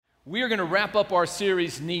We are going to wrap up our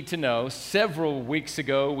series, Need to Know. Several weeks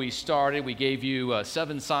ago, we gave you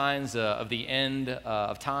 7 signs of the end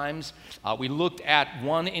of times. We looked at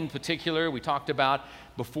one in particular. We talked about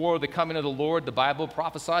before the coming of the Lord, the Bible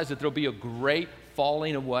prophesies that there will be a great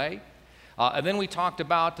falling away. And then we talked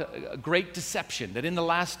about a great deception, that in the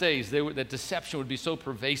last days, that deception would be so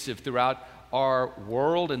pervasive throughout our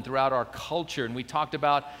world and throughout our culture. And we talked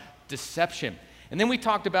about deception. And then we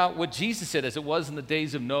talked about what Jesus said as it was in the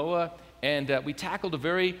days of Noah, and we tackled a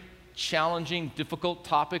very challenging, difficult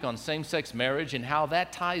topic on same-sex marriage and how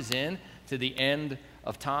that ties in to the end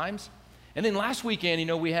of times. And then last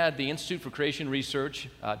weekend, we had the Institute for Creation Research,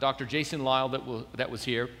 Dr. Jason Lyle that was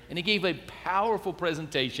here, and he gave a powerful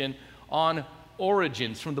presentation on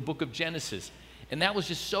origins from the book of Genesis. And that was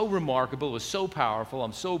just so remarkable. It was so powerful.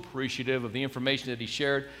 I'm so appreciative of the information that he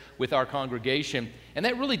shared with our congregation. And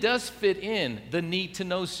that really does fit in the Need to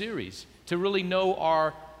Know series, to really know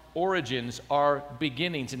our origins, our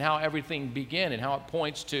beginnings, and how everything began and how it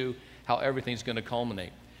points to how everything's going to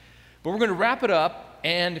culminate. But we're going to wrap it up.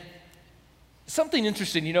 And something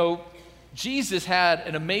interesting, Jesus had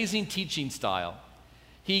an amazing teaching style.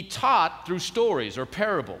 He taught through stories or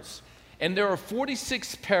parables. And there are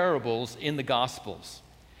 46 parables in the Gospels.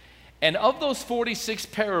 And of those 46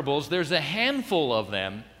 parables, there's a handful of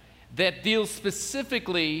them that deal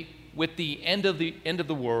specifically with the end of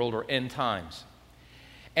the world or end times.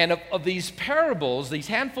 And of these parables, these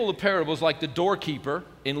handful of parables, like the doorkeeper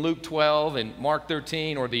in Luke 12 and Mark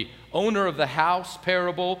 13, or the owner of the house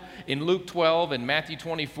parable in Luke 12 and Matthew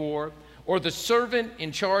 24, or the servant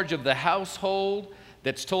in charge of the household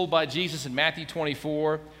that's told by Jesus in Matthew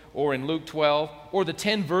 24, or in Luke 12, or the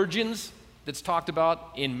 10 virgins that's talked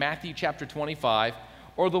about in Matthew chapter 25,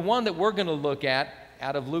 or the one that we're going to look at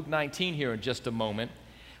out of Luke 19 here in just a moment.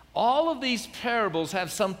 All of these parables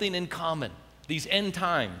have something in common, these end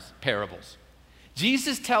times parables.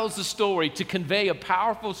 Jesus tells the story to convey a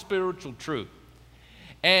powerful spiritual truth.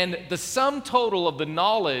 And the sum total of the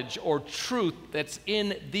knowledge or truth that's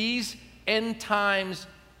in these end times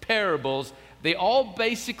parables, they all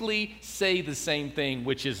basically say the same thing,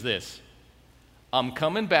 which is this: I'm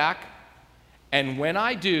coming back, and when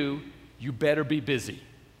I do, you better be busy.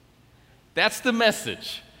 That's the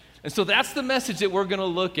message. And so that's the message that we're going to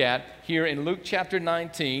look at here in Luke chapter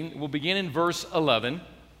 19. We'll begin in verse 11.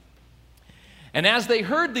 And as they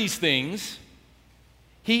heard these things,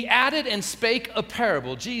 he added and spake a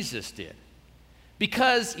parable, Jesus did,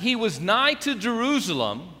 because he was nigh to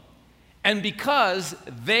Jerusalem, and because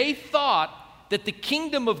they thought that the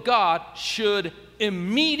kingdom of God should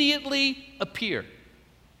immediately appear.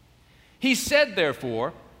 He said,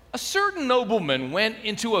 therefore, a certain nobleman went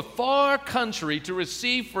into a far country to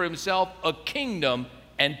receive for himself a kingdom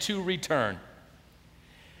and to return.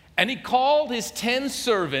 And he called his 10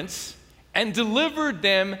 servants and delivered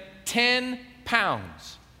them 10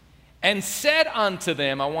 pounds and said unto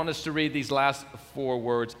them, I want us to read these last 4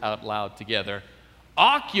 words out loud together,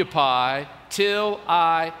 occupy till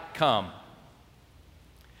I come.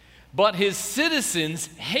 But his citizens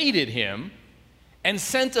hated him and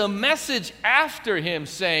sent a message after him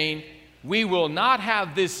saying, we will not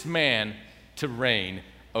have this man to reign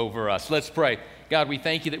over us. Let's pray. God, we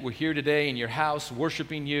thank you that we're here today in your house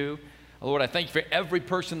worshiping you. Lord, I thank you for every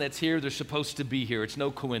person that's here. They're supposed to be here. It's no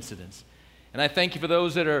coincidence. And I thank you for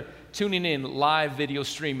those that are tuning in live video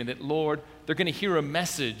streaming, that, Lord, they're going to hear a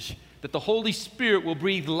message that the Holy Spirit will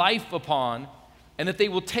breathe life upon, and that they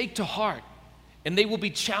will take to heart, and they will be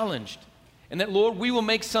challenged. And that, Lord, we will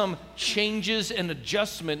make some changes and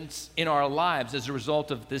adjustments in our lives as a result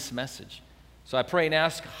of this message. So I pray and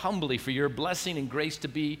ask humbly for your blessing and grace to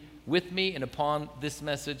be with me and upon this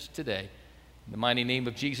message today. In the mighty name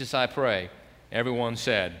of Jesus I pray. Everyone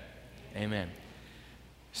said, amen.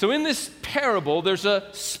 So in this parable, there's a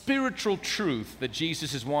spiritual truth that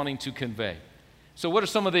Jesus is wanting to convey. So what are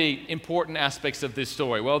some of the important aspects of this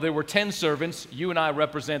story? Well, there were 10 servants. You and I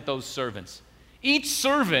represent those servants. Each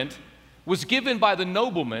servant was given by the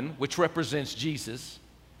nobleman, which represents Jesus,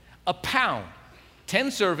 a pound.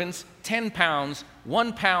 10 servants, 10 pounds,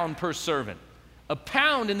 1 pound per servant. A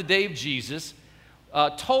pound in the day of Jesus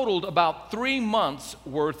totaled about 3 months'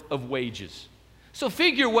 worth of wages. So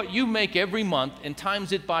figure what you make every month and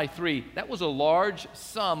times it by 3. That was a large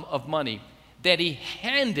sum of money that he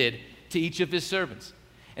handed to each of his servants.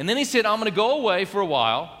 And then he said, I'm going to go away for a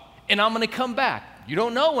while, and I'm going to come back. You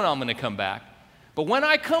don't know when I'm going to come back. But when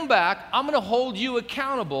I come back, I'm going to hold you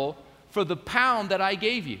accountable for the pound that I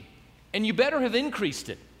gave you. And you better have increased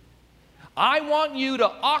it. I want you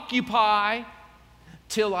to occupy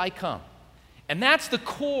till I come. And that's the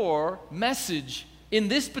core message In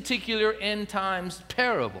this particular end times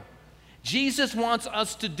parable, Jesus wants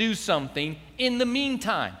us to do something in the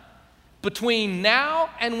meantime, between now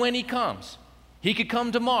and when he comes. He could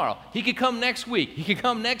come tomorrow. He could come next week. He could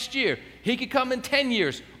come next year. He could come in 10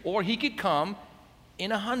 years, or he could come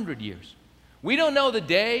in 100 years. We don't know the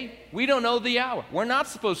day. We don't know the hour. We're not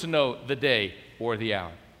supposed to know the day or the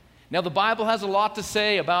hour. Now, the Bible has a lot to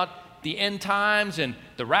say about the end times and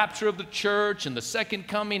the rapture of the church and the second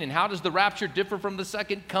coming, and how does the rapture differ from the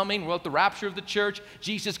second coming? Well, at the rapture of the church,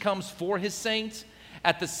 Jesus comes for his saints.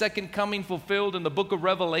 At the second coming fulfilled in the book of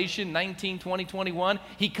Revelation 19, 20, 21,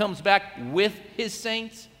 he comes back with his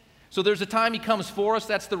saints. So there's a time he comes for us,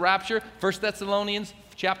 that's the rapture. 1 Thessalonians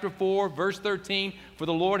chapter 4, verse 13, for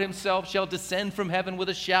the Lord himself shall descend from heaven with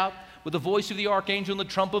a shout, with the voice of the archangel and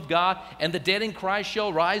the trump of God, and the dead in Christ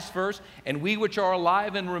shall rise first, and we which are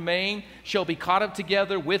alive and remain shall be caught up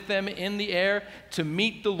together with them in the air to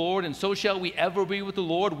meet the Lord, and so shall we ever be with the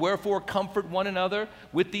Lord. Wherefore comfort one another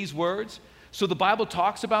with these words. So the Bible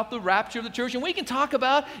talks about the rapture of the church, and we can talk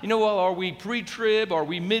about, well, are we pre-trib, are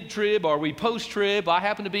we mid-trib, are we post-trib? I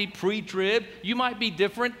happen to be pre-trib. You might be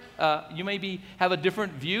different. You maybe have a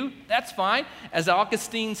different view. That's fine. As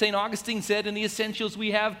St. Augustine said, in the essentials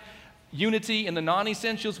we have unity, in the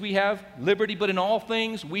non-essentials we have liberty, but in all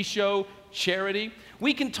things we show charity.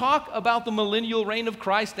 We can talk about the millennial reign of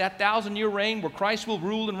Christ, that 1,000-year reign where Christ will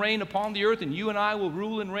rule and reign upon the earth, and you and I will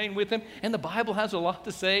rule and reign with him. And the Bible has a lot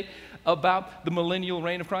to say about the millennial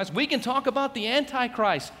reign of Christ. We can talk about the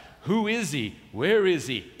Antichrist. Who is he? Where is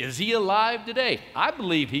he? Is he alive today? I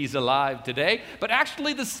believe he's alive today, but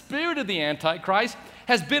actually the spirit of the Antichrist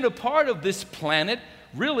has been a part of this planet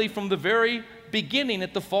really from the very beginning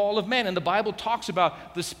at the fall of man, and the Bible talks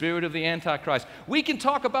about the spirit of the Antichrist. We can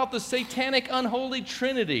talk about the satanic unholy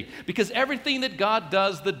trinity, because everything that God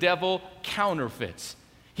does, the devil counterfeits.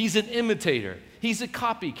 He's an imitator. He's a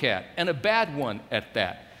copycat, and a bad one at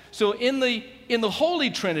that. So in the Holy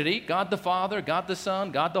Trinity, God the Father, God the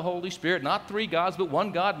Son, God the Holy Spirit, not three gods, but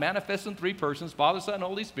one God manifest in three persons, Father, Son,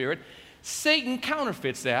 Holy Spirit, Satan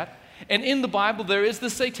counterfeits that. And in the Bible, there is the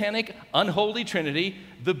satanic unholy trinity,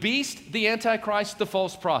 the beast, the Antichrist, the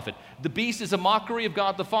false prophet. The beast is a mockery of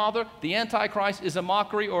God the Father. The Antichrist is a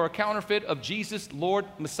mockery or a counterfeit of Jesus, Lord,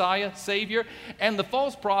 Messiah, Savior. And the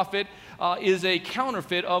false prophet is a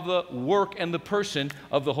counterfeit of the work and the person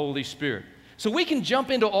of the Holy Spirit. So we can jump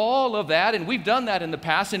into all of that, and we've done that in the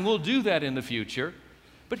past, and we'll do that in the future.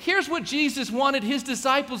 But here's what Jesus wanted his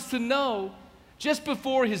disciples to know just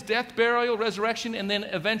before his death, burial, resurrection, and then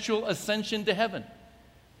eventual ascension to heaven.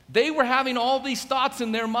 They were having all these thoughts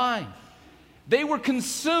in their mind. They were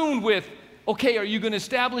consumed with, okay, are you going to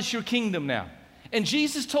establish your kingdom now? And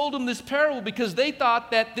Jesus told them this parable because they thought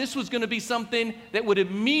that this was going to be something that would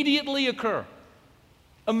immediately occur.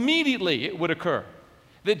 Immediately it would occur.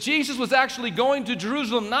 That Jesus was actually going to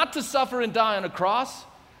Jerusalem not to suffer and die on a cross,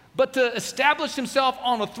 but to establish himself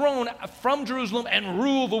on a throne from Jerusalem and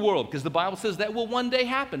rule the world. Because the Bible says that will one day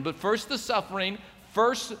happen. But first the suffering,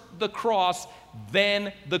 first the cross,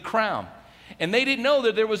 then the crown. And they didn't know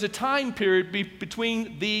that there was a time period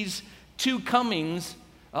between these two comings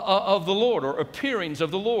of the Lord, or appearings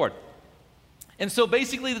of the Lord. And so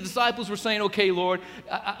basically the disciples were saying, okay, Lord,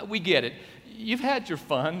 we get it. You've had your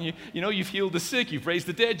fun. You've healed the sick. You've raised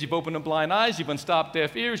the dead. You've opened up blind eyes. You've unstopped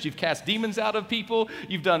deaf ears. You've cast demons out of people.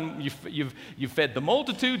 You've fed the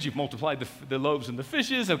multitudes. You've multiplied the loaves and the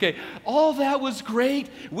fishes. Okay, all that was great.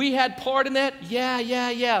 We had part in that.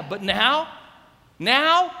 Yeah. But now,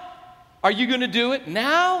 are you going to do it?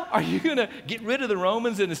 Now, are you going to get rid of the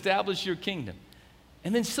Romans and establish your kingdom?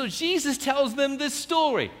 And then so Jesus tells them this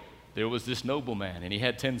story. There was this nobleman, and he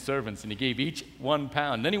had 10 servants, and he gave each 1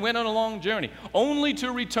 pound. Then he went on a long journey, only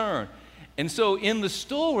to return. And so in the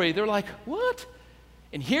story, they're like, what?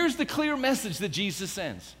 And here's the clear message that Jesus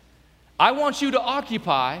sends. I want you to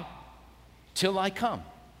occupy till I come.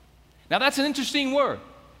 Now that's an interesting word.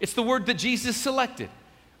 It's the word that Jesus selected.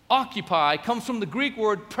 Occupy comes from the Greek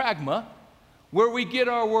word pragma, where we get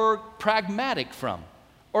our word pragmatic from,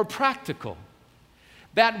 or practical.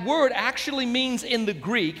 That word actually means in the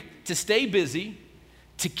Greek to stay busy,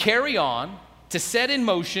 to carry on, to set in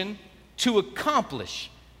motion, to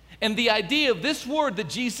accomplish. And the idea of this word that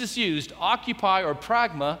Jesus used, occupy or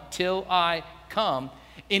pragma, till I come,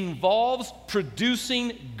 involves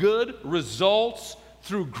producing good results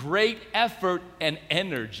through great effort and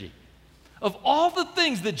energy. Of all the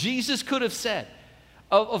things that Jesus could have said,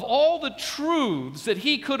 of all the truths that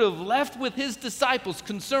he could have left with his disciples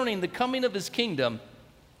concerning the coming of his kingdom,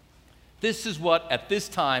 this is what, at this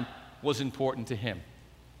time, was important to him.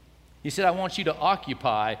 He said, I want you to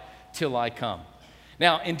occupy till I come.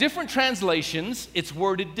 Now, in different translations, it's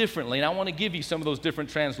worded differently, and I want to give you some of those different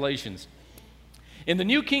translations. In the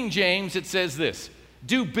New King James, it says this: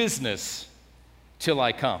 do business till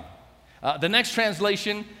I come. The next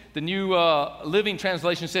translation, the New Living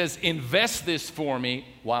Translation, says, invest this for me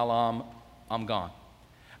while I'm gone.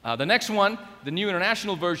 The next one, the New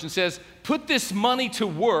International Version, says, put this money to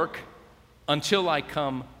work until I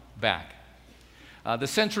come back. The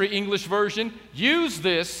Century English Version, use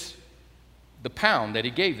this, the pound that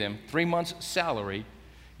he gave them, 3 months' salary,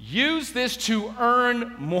 use this to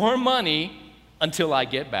earn more money until I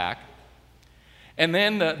get back. And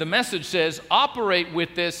then the Message says, operate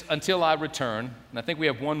with this until I return. And I think we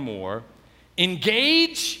have one more.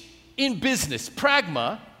 Engage in business.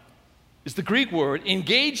 Pragma is the Greek word.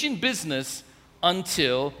 Engage in business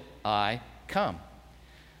until I come.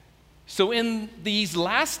 So in these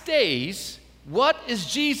last days, what is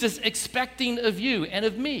Jesus expecting of you and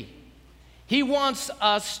of me? He wants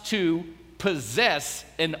us to possess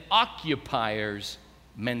an occupier's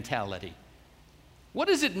mentality. What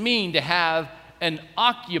does it mean to have an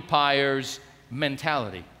occupier's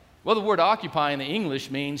mentality? Well, the word occupy in the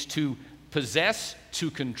English means to possess,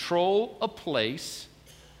 to control a place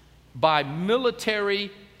by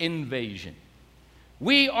military invasion.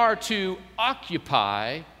 We are to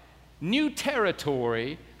occupy new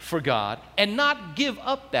territory for God and not give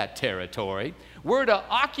up that territory. We're to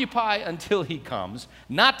occupy until He comes,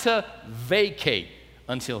 not to vacate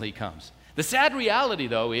until He comes. The sad reality,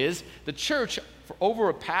 though, is the church for over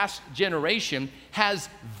a past generation has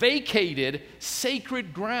vacated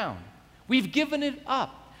sacred ground. We've given it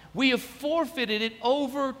up. We have forfeited it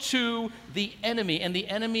over to the enemy and the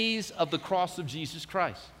enemies of the cross of Jesus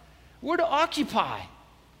Christ. We're to occupy.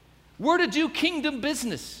 We're to do kingdom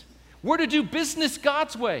business. We're to do business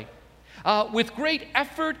God's way. With great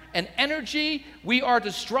effort and energy, we are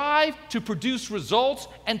to strive to produce results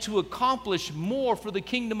and to accomplish more for the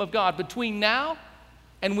kingdom of God between now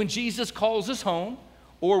and when Jesus calls us home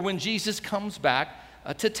or when Jesus comes back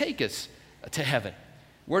to take us to heaven.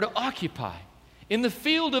 We're to occupy. In the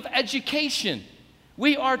field of education,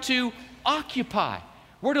 we are to occupy.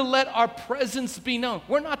 We're to let our presence be known.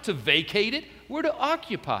 We're not to vacate it. We're to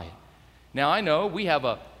occupy it. Now, I know we have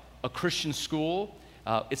a Christian school.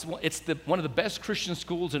 It's one of the best Christian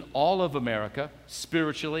schools in all of America,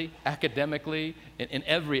 spiritually, academically, in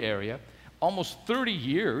every area. Almost 30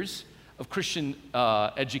 years of Christian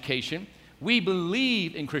education. We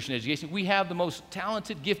believe in Christian education. We have the most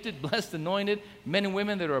talented, gifted, blessed, anointed men and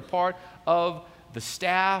women that are a part of the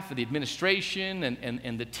staff, the administration,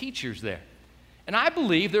 and the teachers there. And I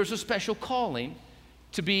believe there's a special calling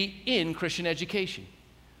to be in Christian education.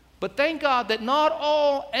 But thank God that not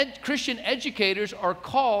all Christian educators are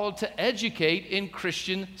called to educate in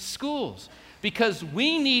Christian schools, because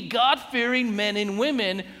we need God-fearing men and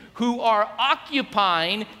women who are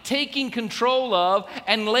occupying, taking control of,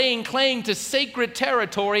 and laying claim to sacred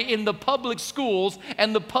territory in the public schools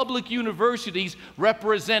and the public universities,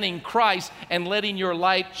 representing Christ and letting your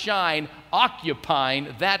light shine,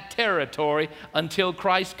 occupying that territory until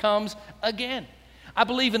Christ comes again. I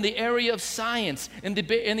believe in the area of science, in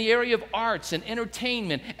the area of arts and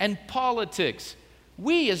entertainment and politics.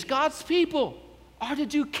 We, as God's people, are to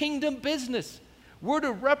do kingdom business. We're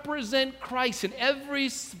to represent Christ in every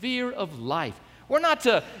sphere of life. We're not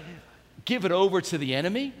to give it over to the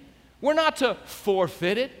enemy. We're not to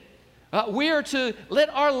forfeit it. We are to let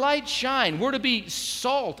our light shine. We're to be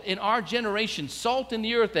salt in our generation, salt in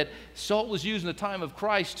the earth. That salt was used in the time of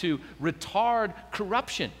Christ to retard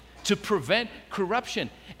corruption, to prevent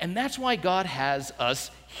corruption. And that's why God has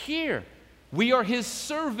us here. We are His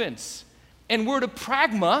servants. And we're to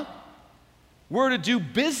pragma. We're to do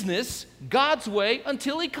business God's way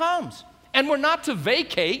until He comes. And we're not to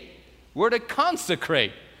vacate. We're to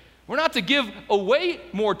consecrate. We're not to give away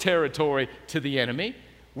more territory to the enemy.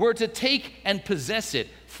 We're to take and possess it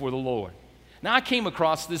for the Lord. Now, I came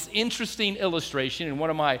across this interesting illustration in one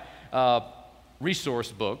of my resource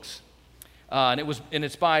books. And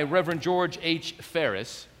it's by Reverend George H.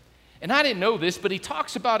 Ferris. And I didn't know this, but he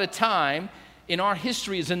talks about a time in our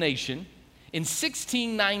history as a nation in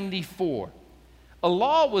 1694. A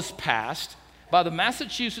law was passed by the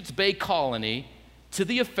Massachusetts Bay Colony to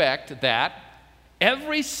the effect that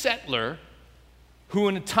every settler who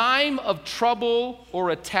in a time of trouble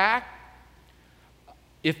or attack,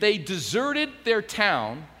 if they deserted their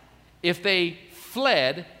town, if they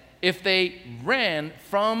fled, if they ran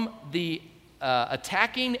from the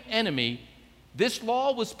attacking enemy, this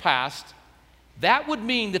law was passed. That would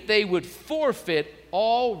mean that they would forfeit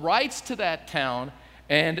all rights to that town,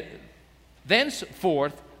 and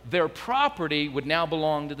thenceforth their property would now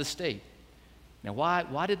belong to the state. Now,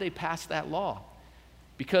 why did they pass that law?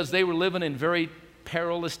 Because they were living in very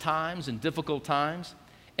perilous times and difficult times,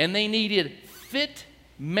 and they needed fit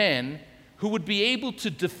men who would be able to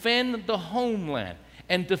defend the homeland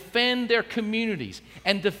and defend their communities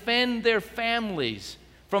and defend their families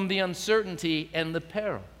from the uncertainty and the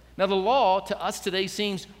peril. Now, the law to us today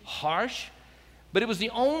seems harsh, but it was the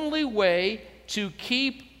only way to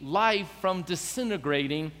keep life from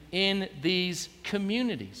disintegrating in these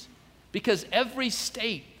communities. Because every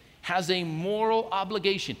state has a moral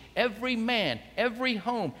obligation. Every man, every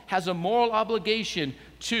home has a moral obligation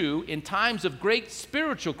to, in times of great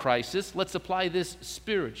spiritual crisis, let's apply this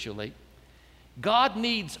spiritually, God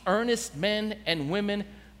needs earnest men and women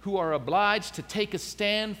who are obliged to take a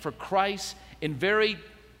stand for Christ in very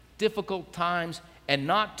difficult times and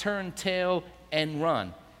not turn tail and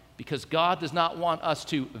run. Because God does not want us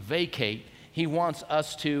to vacate. He wants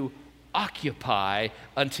us to occupy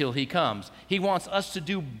until He comes. He wants us to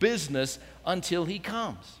do business until He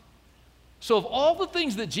comes. So of all the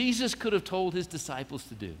things that Jesus could have told His disciples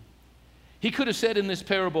to do, He could have said in this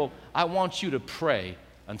parable, I want you to pray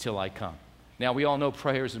until I come. Now, we all know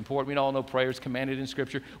prayer is important. We all know prayer is commanded in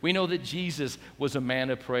Scripture. We know that Jesus was a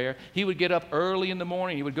man of prayer. He would get up early in the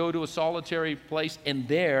morning. He would go to a solitary place, and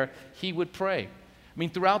there He would pray. I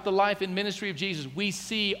mean, throughout the life and ministry of Jesus, we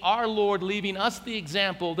see our Lord leaving us the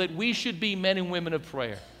example that we should be men and women of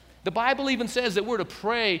prayer. The Bible even says that we're to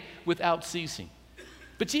pray without ceasing.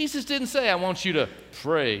 But Jesus didn't say, I want you to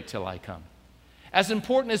pray till I come. As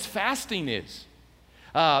important as fasting is,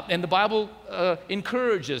 and the Bible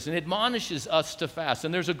encourages and admonishes us to fast.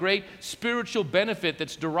 And there's a great spiritual benefit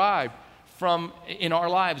that's derived from in our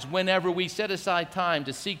lives whenever we set aside time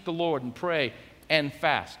to seek the Lord and pray and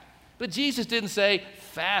fast. But Jesus didn't say,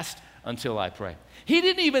 fast until I pray. He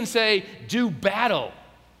didn't even say, do battle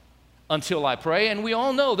until I pray. And we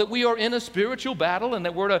all know that we are in a spiritual battle and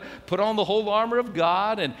that we're to put on the whole armor of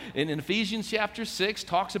God. And in Ephesians chapter 6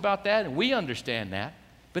 talks about that, and we understand that.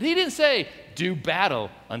 But He didn't say, do battle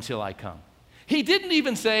until I come. He didn't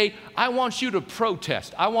even say, I want you to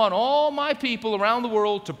protest. I want all my people around the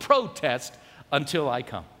world to protest until I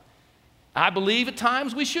come. I believe at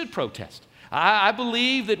times we should protest. I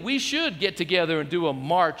believe that we should get together and do a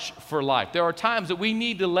march for life. There are times that we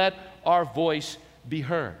need to let our voice be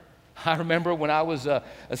heard. I remember when I was a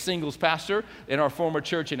singles pastor in our former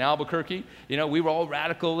church in Albuquerque, we were all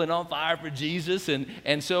radical and on fire for Jesus.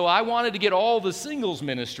 And so I wanted to get all the singles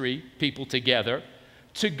ministry people together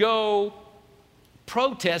to go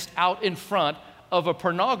protest out in front of a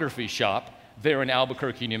pornography shop there in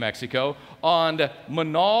Albuquerque, New Mexico, on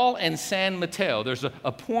Manal and San Mateo. There's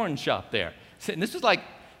a porn shop there. And this was like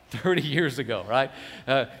 30 years ago, right?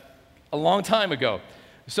 A long time ago.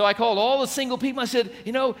 So I called all the single people. I said,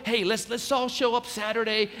 hey, let's all show up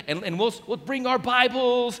Saturday, and we'll bring our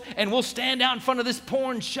Bibles, and we'll stand out in front of this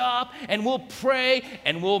porn shop, and we'll pray,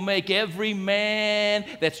 and we'll make every man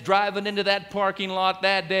that's driving into that parking lot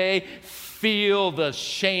that day feel the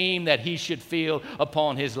shame that he should feel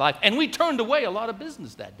upon his life. And we turned away a lot of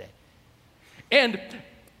business that day. And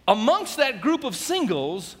amongst that group of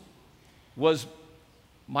singles was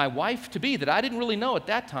my wife-to-be that I didn't really know at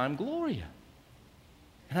that time, Gloria.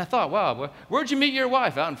 And I thought, wow, where'd you meet your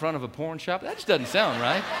wife? Out in front of a porn shop? That just doesn't sound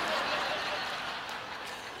right.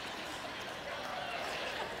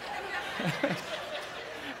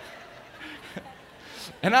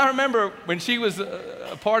 And I remember when she was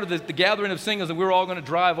a part of the gathering of singles and we were all going to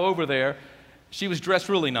drive over there, she was dressed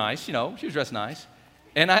really nice, she was dressed nice.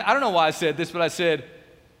 And I don't know why I said this, but I said,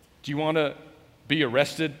 do you want to be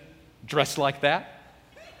arrested dressed like that?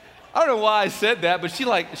 I don't know why I said that, but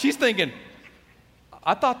she's thinking,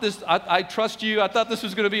 I trust you. I thought this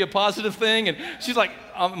was going to be a positive thing. And she's like,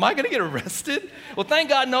 am I going to get arrested? Well, thank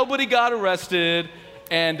God nobody got arrested.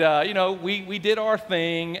 And, we did our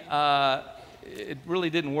thing. It really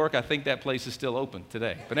didn't work. I think that place is still open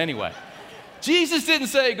today. But anyway, Jesus didn't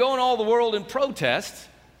say, go in all the world and protest.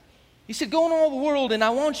 He said, go in all the world and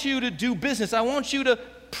I want you to do business. I want you to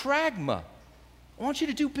pragma. I want you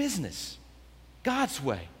to do business God's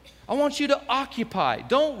way. I want you to occupy.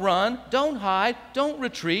 Don't run, don't hide, don't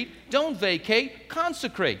retreat, don't vacate,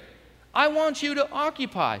 consecrate. I want you to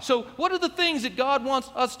occupy. So what are the things that God wants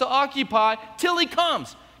us to occupy till He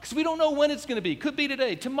comes? Because we don't know when it's going to be. Could be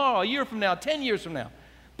today, tomorrow, a year from now, 10 years from now.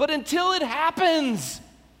 But until it happens,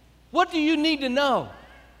 what do you need to know?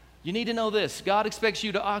 You need to know this. God expects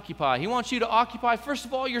you to occupy. He wants you to occupy, first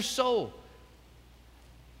of all, your soul.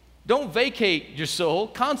 Don't vacate your soul,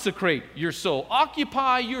 consecrate your soul.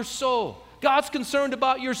 Occupy your soul. God's concerned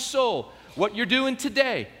about your soul. What you're doing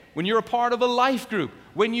today, when you're a part of a life group,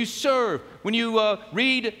 when you serve, when you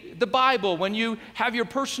read the Bible, when you have your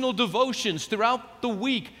personal devotions throughout the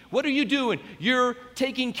week, what are you doing? You're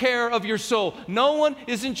taking care of your soul. No one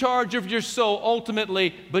is in charge of your soul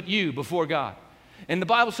ultimately but you before God. And the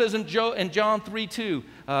Bible says in John 3:2,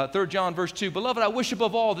 3 John verse 2, "Beloved, I wish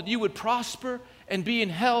above all that you would prosper and be in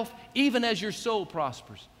health, even as your soul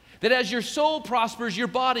prospers." That as your soul prospers, your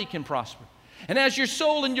body can prosper. And as your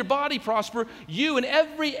soul and your body prosper, you in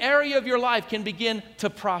every area of your life can begin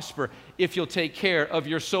to prosper if you'll take care of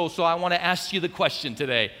your soul. So I want to ask you the question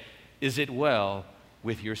today, is it well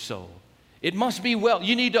with your soul? It must be well.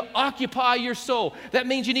 You need to occupy your soul. That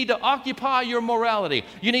means you need to occupy your morality.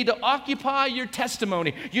 You need to occupy your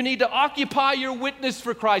testimony. You need to occupy your witness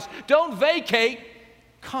for Christ. Don't vacate,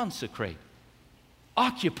 consecrate.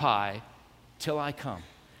 Occupy till I come.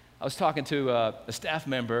 I was talking to a staff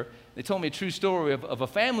member. They told me a true story of a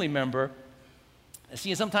family member.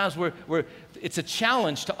 See, sometimes it's a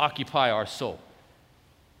challenge to occupy our soul,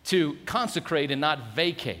 to consecrate and not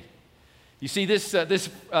vacate. You see, this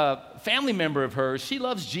family member of hers, she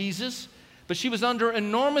loves Jesus, but she was under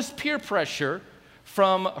enormous peer pressure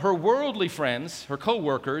from her worldly friends, her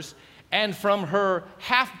co-workers, and from her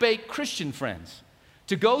half-baked Christian friends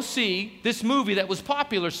to go see this movie that was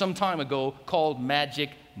popular some time ago called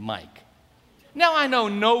Magic Mike. Now, I know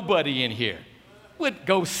nobody in here would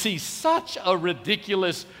go see such a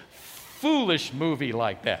ridiculous, foolish movie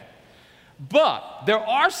like that. But there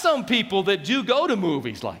are some people that do go to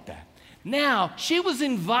movies like that. Now, she was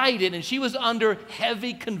invited and she was under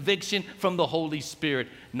heavy conviction from the Holy Spirit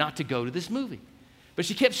not to go to this movie. But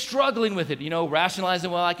she kept struggling with it, rationalizing,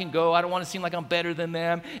 well, I can go. I don't want to seem like I'm better than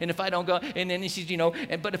them. And if I don't go, and then she's,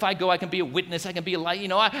 but if I go, I can be a witness. I can be a light.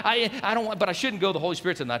 I don't want, but I shouldn't go. The Holy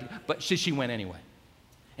Spirit said not to. But she went anyway.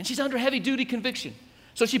 And she's under heavy duty conviction.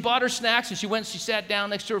 So she bought her snacks and she sat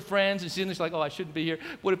down next to her friends and she's like, oh, I shouldn't be here.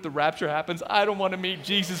 What if the rapture happens? I don't want to meet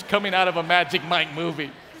Jesus coming out of a Magic Mike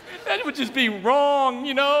movie. That would just be wrong,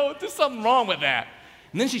 There's something wrong with that.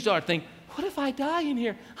 And then she started thinking, what if I die in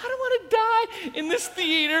here? I don't want to die in this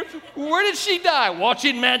theater. Where did she die?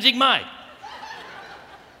 Watching Magic Mike.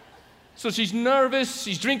 So she's nervous.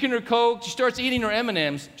 She's drinking her Coke. She starts eating her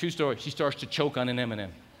M&Ms. True story. She starts to choke on an M&M.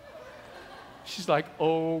 She's like,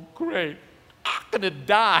 oh, great. I'm going to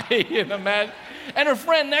die in a Magic. And her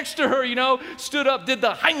friend next to her, stood up, did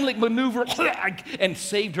the Heimlich maneuver, and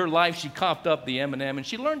saved her life. She coughed up the M&M, and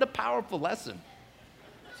she learned a powerful lesson.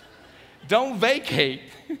 Don't vacate.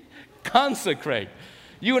 Consecrate.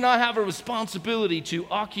 You and I have a responsibility to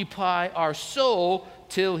occupy our soul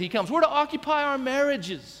till he comes. We're to occupy our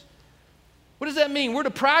marriages. What does that mean? We're to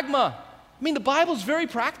pragma. The Bible's very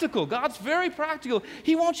practical. God's very practical.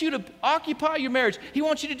 He wants you to occupy your marriage. He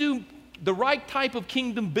wants you to do the right type of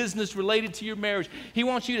kingdom business related to your marriage. He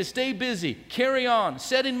wants you to stay busy, carry on,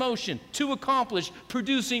 set in motion to accomplish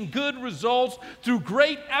producing good results through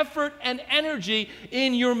great effort and energy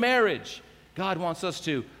in your marriage. God wants us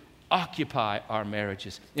to occupy our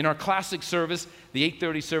marriages. In our classic service, the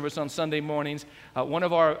 8:30 service on Sunday mornings, one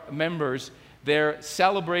of our members, they're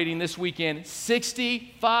celebrating this weekend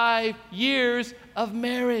 65 years of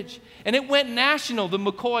marriage. And it went national, the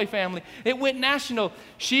McCoy family. It went national.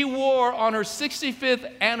 She wore on her 65th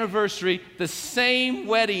anniversary the same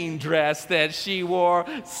wedding dress that she wore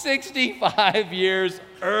 65 years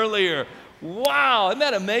earlier. Wow, isn't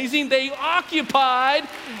that amazing? They occupied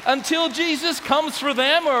until Jesus comes for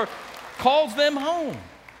them or calls them home.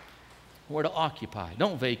 We're to occupy.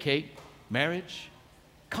 Don't vacate marriage.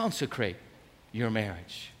 Consecrate your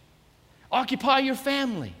marriage. Occupy your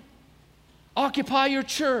family. Occupy your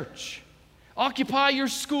church. Occupy your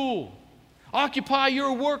school. Occupy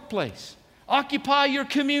your workplace. Occupy your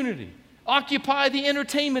community. Occupy the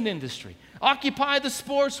entertainment industry. Occupy the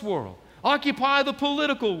sports world. Occupy the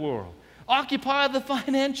political world. Occupy the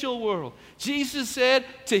financial world. Jesus said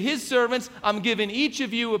to his servants, I'm giving each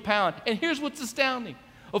of you a pound. And here's what's astounding.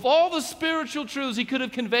 Of all the spiritual truths he could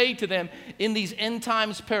have conveyed to them in these end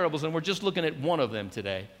times parables, and we're just looking at one of them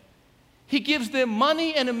today, he gives them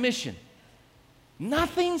money and a mission.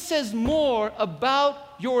 Nothing says more about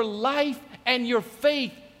your life and your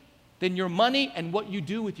faith than your money and what you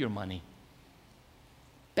do with your money.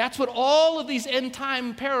 That's what all of these end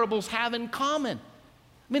time parables have in common.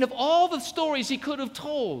 Of all the stories he could have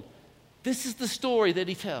told, this is the story that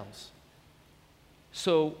he tells.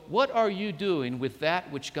 So what are you doing with that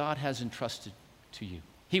which God has entrusted to you?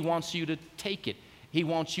 He wants you to take it. He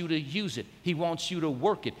wants you to use it. He wants you to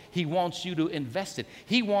work it. He wants you to invest it.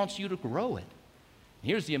 He wants you to grow it.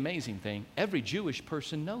 Here's the amazing thing. Every Jewish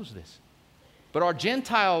person knows this. But our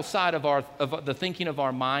Gentile side of the thinking of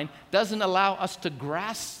our mind doesn't allow us to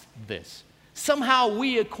grasp this. Somehow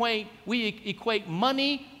we equate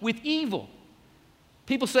money with evil.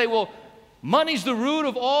 People say, well, money's the root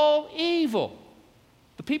of all evil.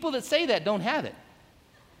 The people that say that don't have it.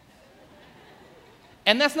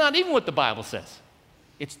 And that's not even what the Bible says.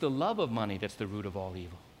 It's the love of money that's the root of all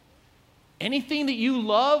evil. Anything that you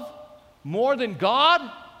love more than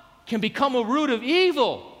God can become a root of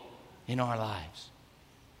evil in our lives.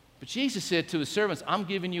 But Jesus said to his servants, I'm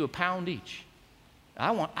giving you £1 each.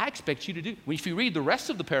 I expect you to do. If you read the rest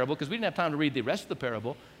of the parable, because we didn't have time to read the rest of the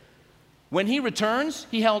parable, when he returns,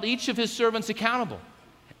 he held each of his servants accountable.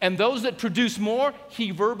 And those that produced more, he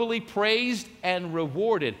verbally praised and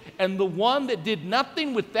rewarded. And the one that did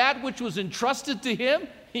nothing with that which was entrusted to him,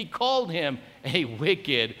 he called him a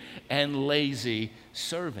wicked and lazy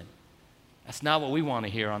servant. That's not what we want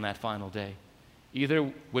to hear on that final day.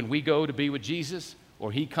 Either when we go to be with Jesus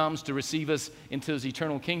or he comes to receive us into his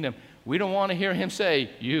eternal kingdom, we don't want to hear him say,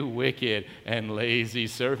 you wicked and lazy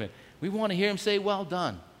servant. We want to hear him say, well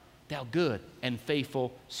done, thou good and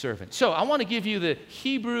faithful servant. So I want to give you the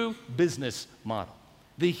Hebrew business model.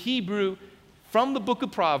 The Hebrew, from the book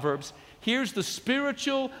of Proverbs, here's the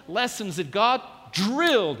spiritual lessons that God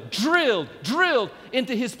drilled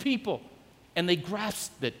into his people. And they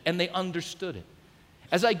grasped it and they understood it.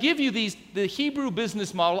 As I give you the Hebrew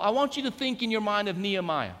business model, I want you to think in your mind of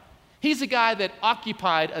Nehemiah. He's a guy that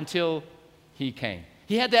occupied until he came.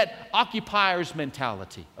 He had that occupier's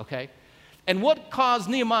mentality, okay? And what caused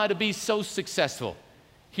Nehemiah to be so successful?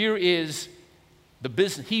 Here is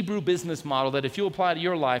the Hebrew business model that if you apply to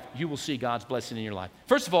your life, you will see God's blessing in your life.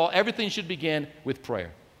 First of all, everything should begin with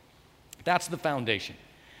prayer. That's the foundation.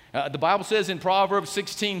 The Bible says in Proverbs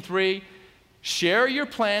 16:3, share your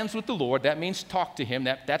plans with the Lord. That means talk to him.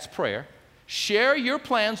 That's prayer. Share your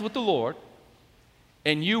plans with the Lord,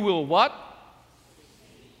 and you will what?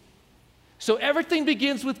 So everything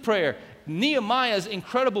begins with prayer. Nehemiah's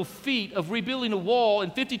incredible feat of rebuilding a wall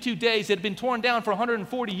in 52 days that had been torn down for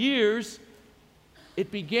 140 years,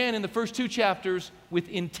 it began in the first 2 chapters with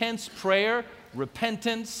intense prayer,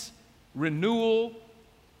 repentance, renewal,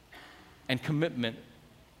 and commitment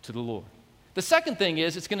to the Lord. The second thing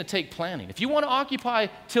is it's going to take planning. If you want to occupy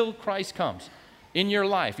till Christ comes in your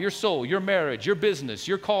life, your soul, your marriage, your business,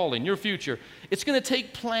 your calling, your future, it's going to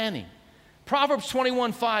take planning. Proverbs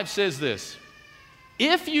 21:5 says this,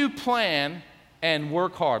 if you plan and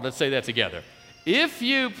work hard, let's say that together. If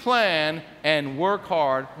you plan and work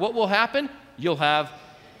hard, what will happen? You'll have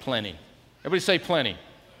plenty. Everybody say plenty.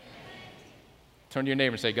 Turn to your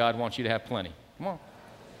neighbor and say, God wants you to have plenty. Come on.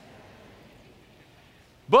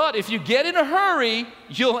 But if you get in a hurry,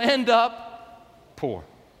 you'll end up poor.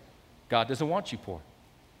 God doesn't want you poor.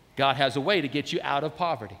 God has a way to get you out of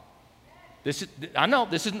poverty. I know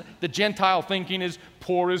this isn't the Gentile thinking is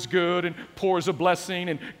poor is good and poor is a blessing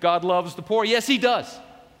and God loves the poor. Yes, he does.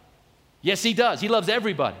 Yes, he does. He loves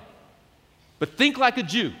everybody. But think like a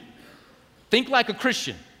Jew. Think like a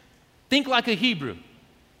Christian. Think like a Hebrew.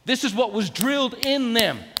 This is what was drilled in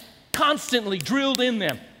them, constantly drilled in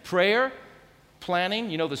them. Prayer, planning,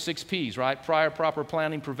 you know the 6 P's, right? Prior proper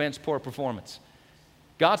planning prevents poor performance.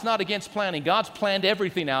 God's not against planning. God's planned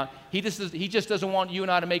everything out. He just doesn't want you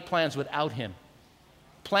and I to make plans without him.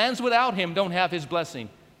 Plans without him don't have his blessing.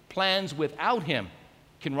 Plans without him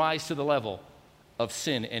can rise to the level of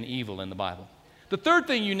sin and evil in the Bible. The third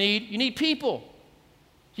thing you need people.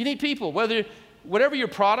 You need people. Whatever your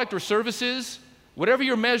product or service is, whatever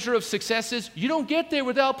your measure of success is, you don't get there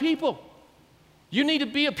without people. You need to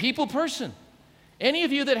be a people person. Any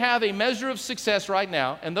of you that have a measure of success right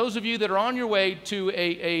now, and those of you that are on your way to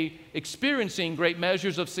experiencing great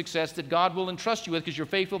measures of success that God will entrust you with because you're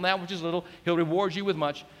faithful in that which is little, he'll reward you with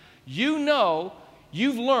much, you know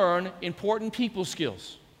you've learned important people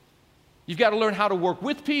skills. You've got to learn how to work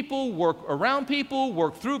with people, work around people,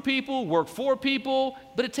 work through people, work for people,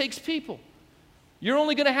 but it takes people. You're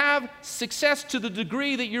only going to have success to the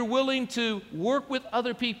degree that you're willing to work with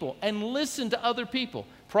other people and listen to other people.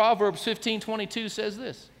 Proverbs 15:22 says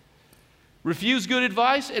this, refuse good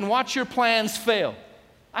advice and watch your plans fail.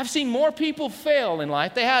 I've seen more people fail in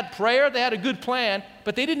life. They had prayer, they had a good plan,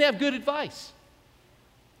 but they didn't have good advice.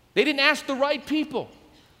 They didn't ask the right people,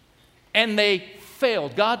 and they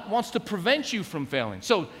failed. God wants to prevent you from failing.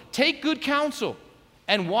 So take good counsel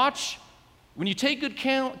and watch. When you take good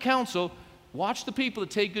counsel, watch the people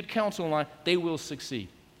that take good counsel in life. They will succeed.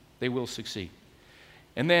 They will succeed.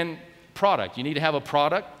 And then product. You need to have a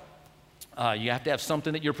product. You have to have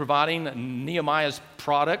something that you're providing. Nehemiah's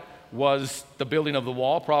product was the building of the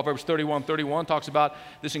wall. Proverbs 31:31 talks about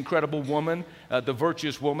this incredible woman, the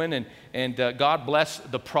virtuous woman, and God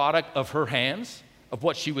blessed the product of her hands, of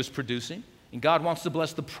what she was producing. And God wants to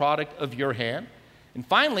bless the product of your hand. And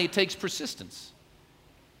finally, it takes persistence.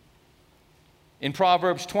 In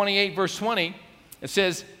Proverbs 28, verse 20, it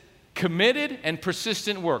says, committed and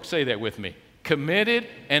persistent work. Say that with me. Committed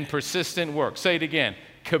and persistent work. Say it again.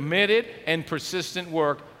 Committed and persistent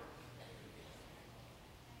work.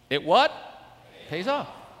 It what? Pays off.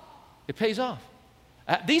 It pays off.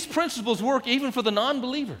 These principles work even for the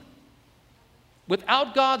non-believer.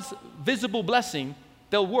 Without God's visible blessing,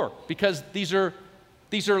 they'll work because these are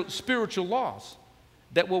spiritual laws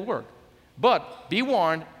that will work. But be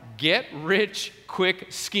warned, get-rich-quick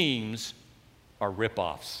schemes are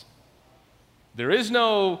rip-offs. There is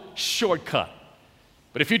no shortcut.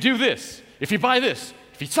 But if you do this, if you buy this,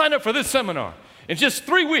 if you sign up for this seminar, in just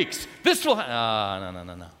 3 weeks, this will happen.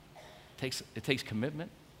 No. It takes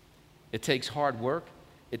commitment. It takes hard work.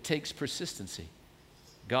 It takes persistency.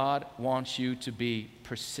 God wants you to be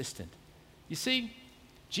persistent. You see,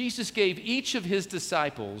 Jesus gave each of his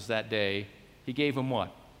disciples that day, he gave them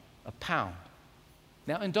what? A pound.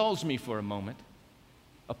 Now indulge me for a moment.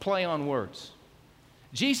 A play on words.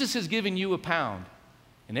 Jesus has given you a pound.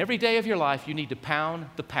 And every day of your life, you need to pound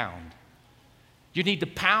the pound. You need to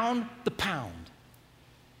pound the pound.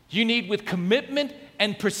 You need, with commitment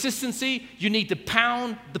and persistency, you need to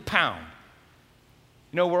pound the pound.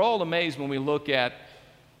 You know, we're all amazed when we look at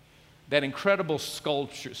that incredible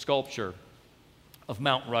sculpture of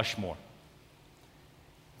Mount Rushmore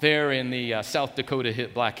there in the South Dakota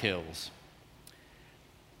Black Hills.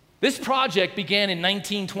 This project began in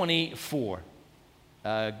 1924.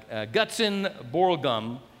 Gutzon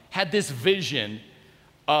Borglum had this vision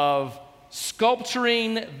of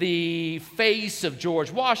sculpturing the face of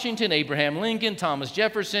George Washington, Abraham Lincoln, Thomas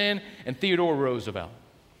Jefferson, and Theodore Roosevelt.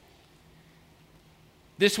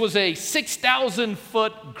 This was a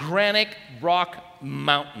 6,000-foot granite rock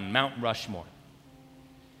mountain, Mount Rushmore.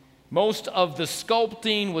 Most of the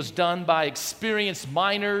sculpting was done by experienced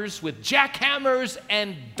miners with jackhammers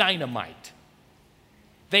and dynamite.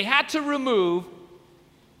 They had to remove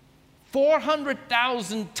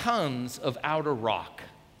 400,000 tons of outer rock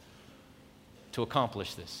to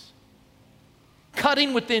accomplish this,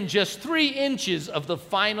 cutting within just 3 inches of the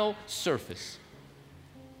final surface.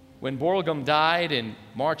 When Borglum died in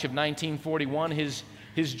March of 1941, his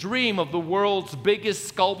dream of the world's biggest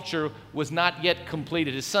sculpture was not yet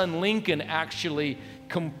completed. His son Lincoln actually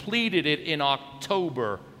completed it in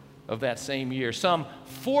October of that same year, some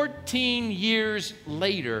 14 years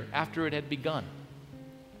later after it had begun.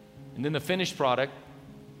 And then the finished product,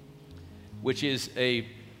 which is a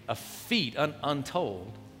feat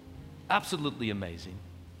untold, absolutely amazing.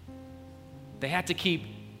 They had to keep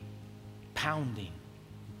pounding,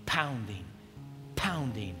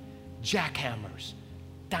 jackhammers,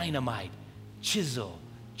 dynamite, chisel.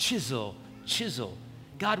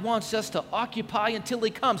 God wants us to occupy until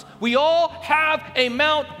he comes. We all have a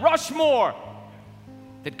Mount Rushmore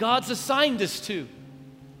that God's assigned us to.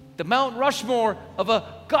 The Mount Rushmore of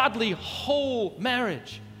a godly whole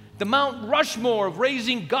marriage. The Mount Rushmore of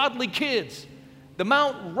raising godly kids. The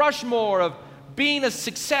Mount Rushmore of being a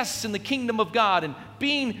success in the kingdom of God and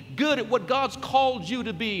being good at what God's called you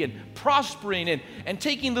to be and prospering and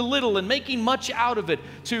taking the little and making much out of it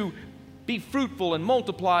to be fruitful and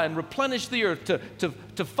multiply and replenish the earth,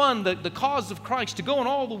 to fund the cause of Christ, to go in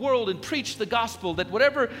all the world and preach the gospel, that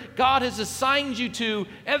whatever God has assigned you to,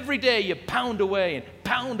 every day you pound away and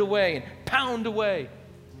pound away and pound away.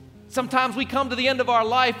 Sometimes we come to the end of our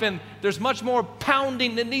life and there's much more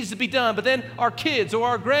pounding that needs to be done, but then our kids or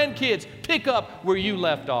our grandkids pick up where you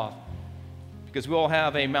left off, because we all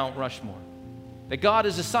have a Mount Rushmore that God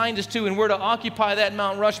has assigned us to, and we're to occupy that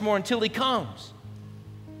Mount Rushmore until he comes.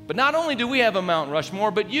 But not only do we have a Mount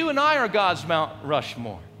Rushmore, but you and I are God's Mount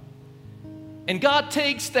Rushmore. And God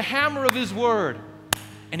takes the hammer of his word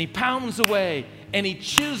and he pounds away and he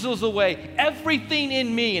chisels away everything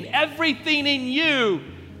in me and everything in you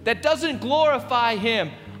that doesn't glorify him,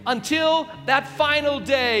 until that final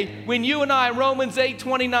day when you and I, Romans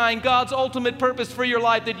 8:29, God's ultimate purpose for your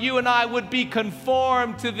life, that you and I would be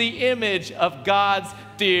conformed to the image of God's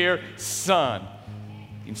dear Son.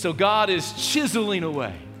 And so God is chiseling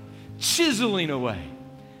away.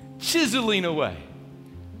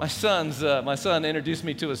 My son introduced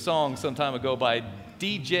me to a song some time ago by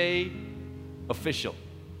DJ Official.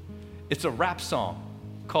 It's a rap song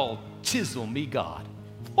called Chisel Me God.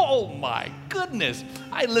 Oh my goodness.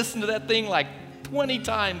 I listened to that thing like 20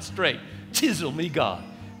 times straight. Chisel me God.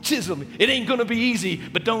 Chisel me. It ain't gonna be easy,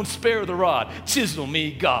 but don't spare the rod. Chisel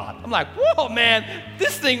me God. I'm like, whoa man,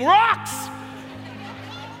 this thing rocks.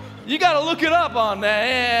 You gotta look it up on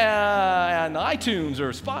iTunes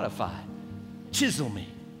or Spotify. Chisel me.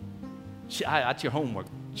 That's your homework.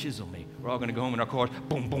 Chisel me. We're all going to go home in our cars.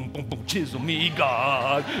 Boom, boom, boom, boom. Chisel me,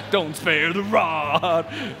 God. Don't spare the rod.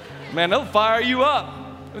 Man, they'll fire you up.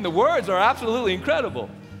 I mean, the words are absolutely incredible.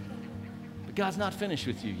 But God's not finished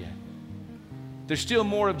with you yet. There's still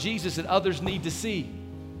more of Jesus that others need to see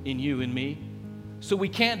in you and me. So we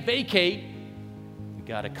can't vacate. We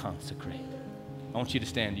got to consecrate. I want you to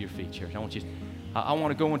stand to your feet, church. I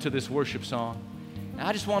want to go into this worship song. And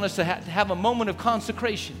I just want us to have a moment of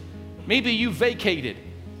consecration. Maybe you've vacated.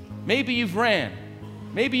 Maybe you've ran.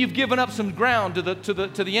 Maybe you've given up some ground to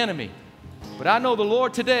the enemy. But I know the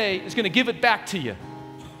Lord today is going to give it back to you.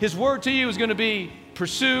 His word to you is going to be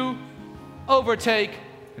pursue, overtake,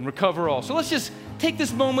 and recover all. So let's just take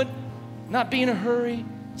this moment, not be in a hurry.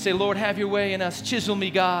 Say, Lord, have your way in us. Chisel me,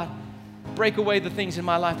 God. Break away the things in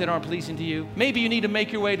my life that aren't pleasing to you. Maybe you need to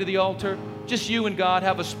make your way to the altar. Just you and God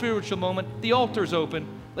have a spiritual moment. The altar's open.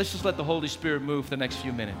 Let's just let the Holy Spirit move for the next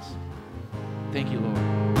few minutes. Thank you, Lord.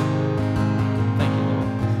 Thank you, Lord.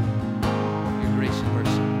 Your grace and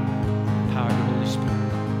mercy. The power of your Holy Spirit.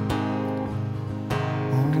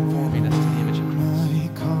 Conforming us to the image of Christ. My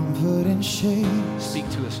comfort and shakes. Speak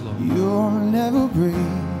to us, Lord. You'll never break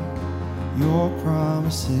your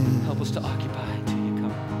promises. Help us to occupy until you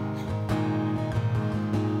come.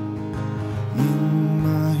 In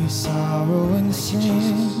my sorrow and Thank you,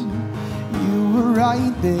 Jesus. sin, you were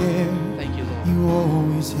right there. Thank you, Lord. You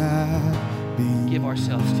always have been. Give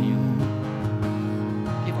ourselves to you, Lord.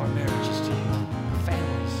 Give our marriages to you, our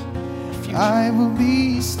families, our future. I will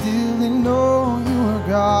be still and know you are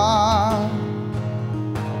God.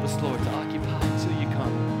 Help us, Lord, to occupy until you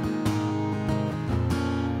come.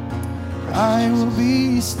 I will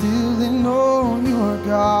be still and know you are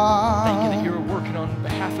God. Thank you that you're working on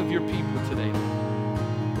behalf of your people today, Lord.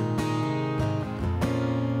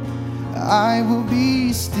 I will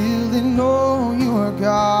be still and know you are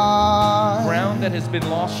God. Ground that has been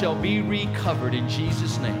lost shall be recovered in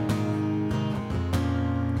Jesus' name.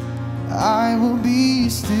 I will be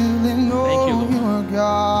still and know Thank you, Lord. you are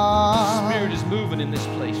God. Spirit is moving in this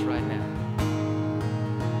place right now.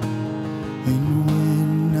 And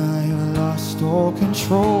when I lost all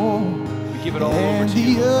control, We give it all and over to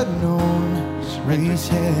you, the Lord. unknown Surrender weighs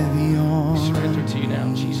to you. heavy on, We surrender to you now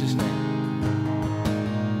in Jesus' name.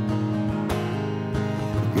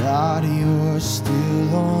 God, you're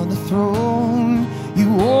still on the throne.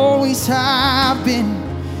 You always have been.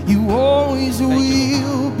 You always Thank you,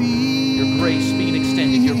 will be. Your grace being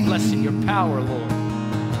extended, your blessing, your power, Lord.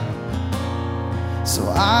 So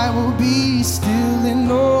I will be still and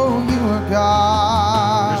know you are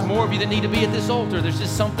God. There's more of you that need to be at this altar. There's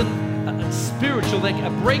just something spiritual, like a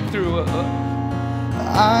breakthrough.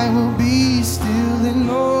 I will be still and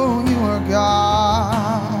know you are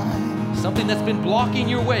God. Something that's been blocking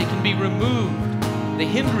your way can be removed. The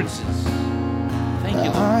hindrances. Thank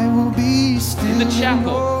you, Lord. I will be still In the and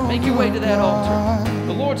chapel, know make your you way are to that altar. God.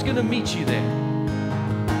 The Lord's going to meet you there.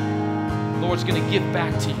 The Lord's going to give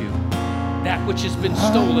back to you that which has been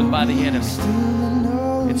stolen by the enemy. Still and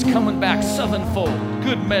know It's you coming are back God. sevenfold,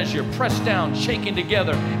 good measure, pressed down, shaken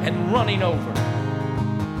together, and running over.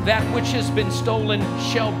 That which has been stolen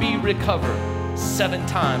shall be recovered 7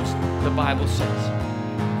 times, the Bible says.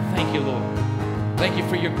 Thank you, Lord. Thank you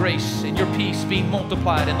for your grace and your peace being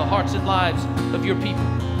multiplied in the hearts and lives of your people.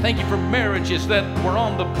 Thank you for marriages that were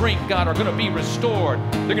on the brink, God, are going to be restored.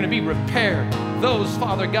 They're going to be repaired. Those,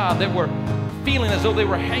 Father God, that were feeling as though they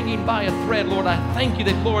were hanging by a thread, Lord, I thank you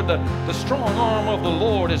that, Lord, the strong arm of the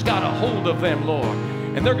Lord has got a hold of them, Lord.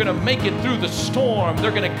 And they're going to make it through the storm.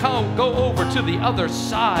 They're going to go over to the other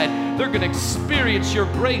side. They're going to experience your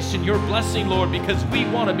grace and your blessing, Lord, because we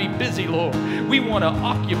want to be busy, Lord. We want to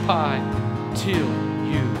occupy till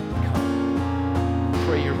you come. I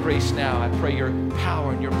pray your grace now. I pray your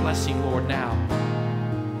power and your blessing, Lord, now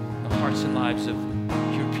in the hearts and lives of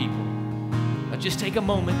your people. Now just take a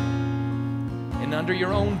moment and under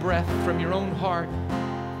your own breath, from your own heart,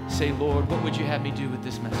 say, Lord, what would you have me do with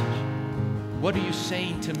this message? What are you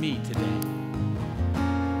saying to me today?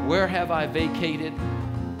 Where have I vacated?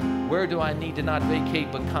 Where do I need to not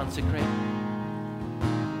vacate but consecrate?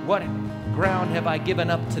 What ground have I given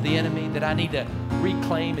up to the enemy that I need to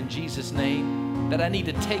reclaim in Jesus' name? That I need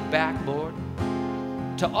to take back, Lord?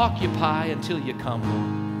 To occupy until you come,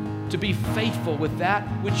 Lord. To be faithful with that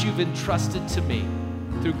which you've entrusted to me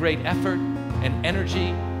through great effort and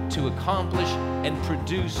energy to accomplish and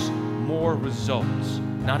produce more results.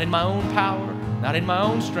 Not in my own power, not in my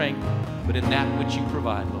own strength, but in that which you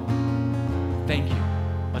provide, Lord. Thank you.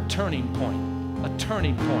 A turning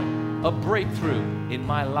point, a breakthrough in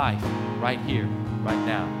my life right here, right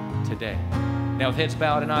now, today. Now, with heads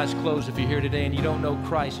bowed and eyes closed, if you're here today and you don't know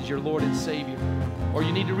Christ as your Lord and Savior, or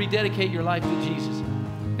you need to rededicate your life to Jesus,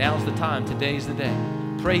 now's the time. Today's the day.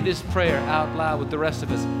 Pray this prayer out loud with the rest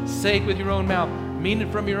of us. Say it with your own mouth. Mean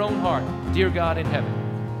it from your own heart. Dear God in heaven,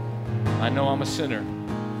 I know I'm a sinner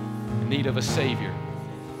in need of a Savior.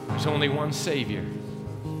 There's only one Savior.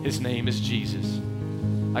 His name is Jesus.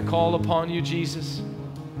 I call upon you, Jesus.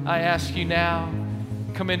 I ask you now,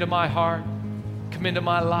 come into my heart, come into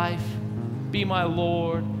my life, be my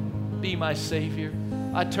Lord, be my Savior.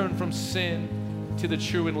 I turn from sin to the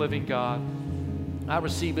true and living God. I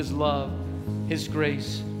receive His love, His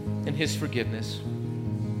grace, and His forgiveness.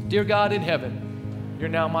 Dear God in heaven, you're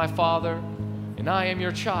now my Father, and I am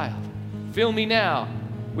your child. Fill me now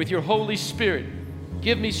with your Holy Spirit.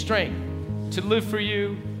 Give me strength to live for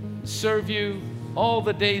you, serve you all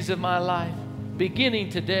the days of my life, beginning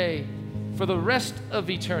today for the rest of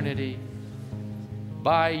eternity.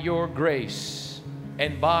 By your grace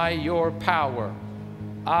and by your power,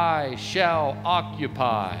 I shall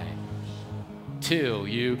occupy till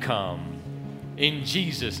you come. In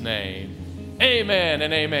Jesus' name, amen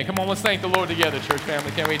and amen. Come on, let's thank the Lord together, church family.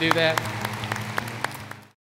 Can we do that?